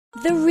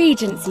The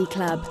Regency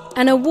Club,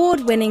 an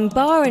award-winning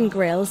bar and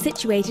grill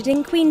situated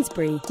in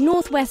Queensbury,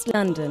 northwest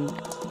London,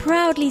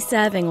 proudly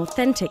serving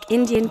authentic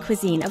Indian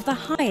cuisine of the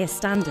highest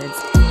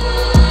standards.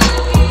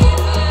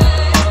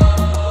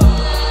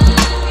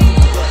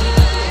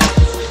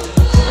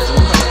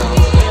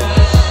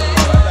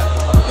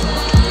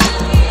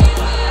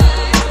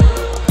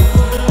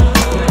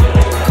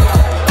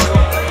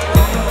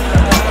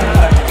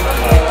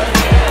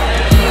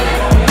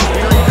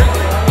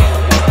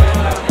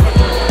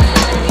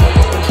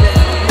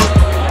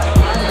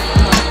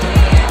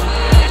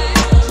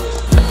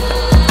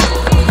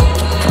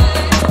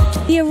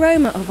 The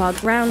aroma of our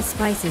ground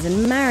spices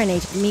and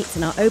marinated meats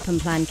in our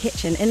open-plan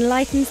kitchen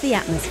enlightens the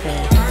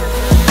atmosphere.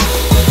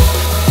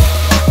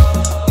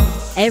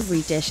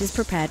 Every dish is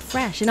prepared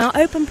fresh in our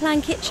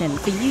open-plan kitchen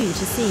for you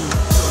to see.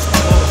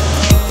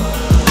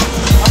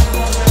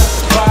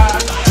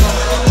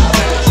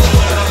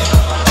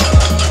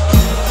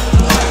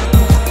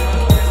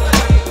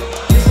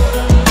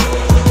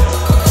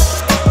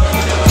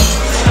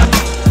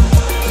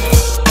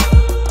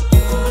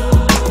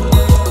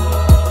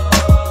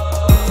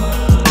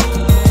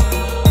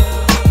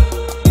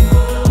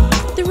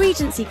 The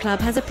Regency Club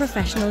has a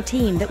professional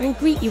team that will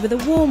greet you with a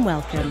warm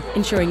welcome,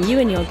 ensuring you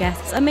and your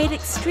guests are made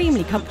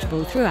extremely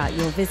comfortable throughout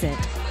your visit.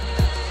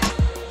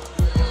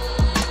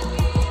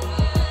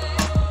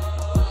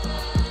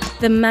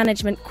 The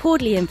management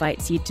cordially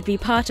invites you to be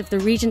part of the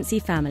Regency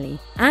family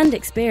and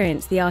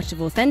experience the art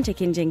of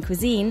authentic Indian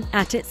cuisine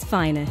at its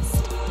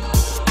finest.